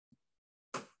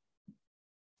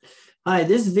Hi,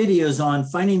 this video is on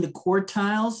finding the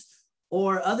quartiles,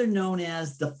 or other known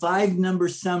as the 5-number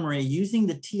summary using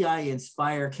the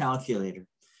TI-Nspire calculator.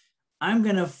 I'm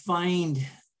going to find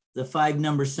the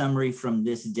 5-number summary from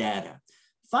this data.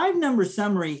 5-number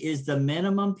summary is the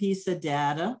minimum piece of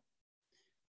data,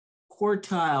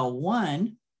 quartile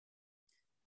 1,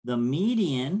 the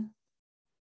median,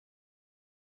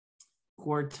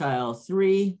 quartile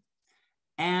 3,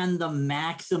 and the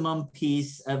maximum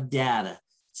piece of data.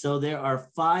 So there are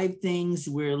 5 things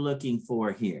we're looking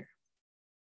for here.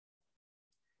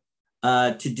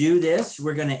 To do this,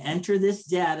 we're going to enter this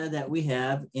data that we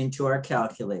have into our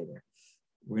calculator.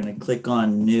 We're going to click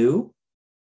on New.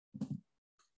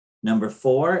 Number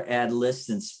 4, Add List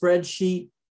and Spreadsheet.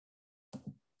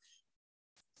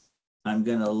 I'm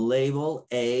going to label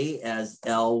A as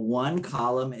L1,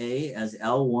 column A as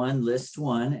L1, list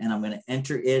 1, and I'm going to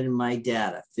enter in my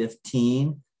data,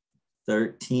 15,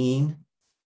 13,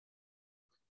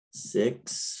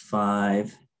 6,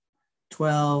 5,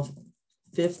 12,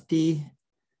 50,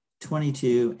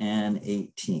 22, and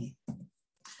 18.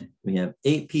 We have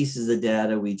 8 pieces of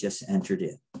data we just entered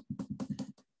in.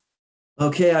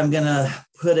 Okay, I'm gonna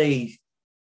put a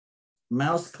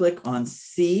mouse click on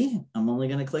C. I'm only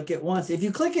gonna click it once. If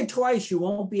you click it twice, you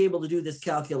won't be able to do this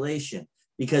calculation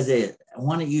because it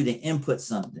wanted you to input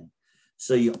something.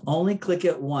 So you only click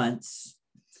it once.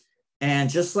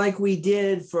 And just like we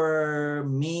did for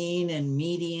mean and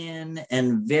median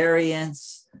and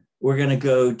variance, we're going to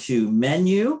go to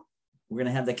Menu. We're going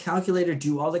to have the calculator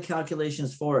do all the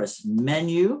calculations for us.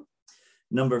 Menu.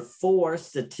 Number 4,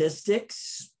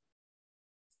 Statistics.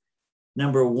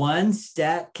 Number 1,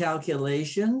 Stat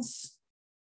Calculations.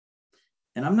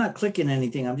 And I'm not clicking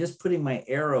anything. I'm just putting my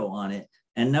arrow on it.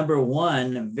 And number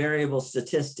 1, Variable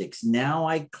Statistics. Now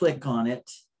I click on it.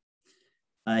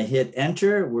 I hit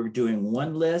enter. We're doing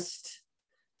one list.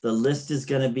 The list is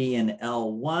going to be in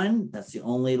L1. That's the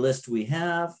only list we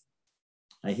have.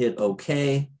 I hit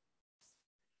OK.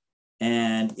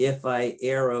 And if I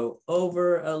arrow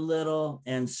over a little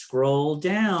and scroll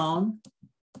down,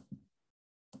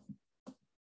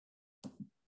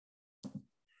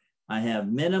 I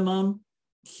have minimum,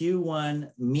 Q1,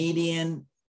 median,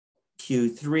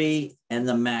 Q3, and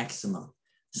the maximum.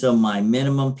 So my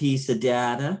minimum piece of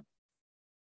data,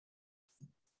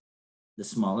 the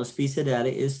smallest piece of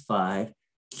data is 5.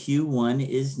 Q1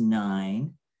 is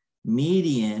 9.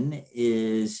 Median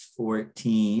is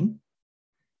 14.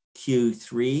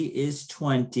 Q3 is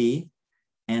 20.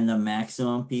 And the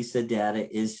maximum piece of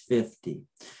data is 50.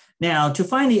 Now, to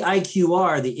find the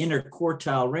IQR, the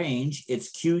interquartile range, it's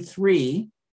Q3,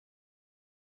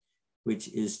 which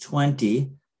is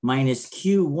 20, minus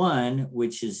Q1,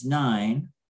 which is 9.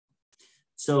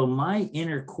 So my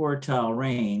interquartile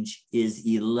range is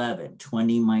 11,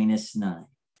 20 minus 9.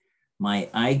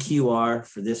 My IQR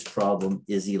for this problem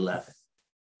is 11.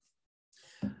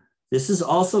 This is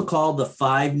also called the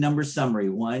 5-number summary,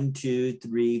 1, 2,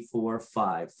 3, 4,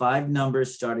 5. 5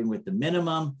 numbers starting with the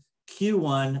minimum,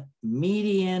 Q1,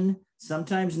 median,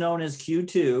 sometimes known as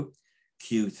Q2,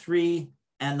 Q3,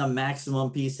 and the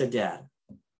maximum piece of data.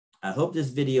 I hope this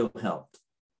video helped.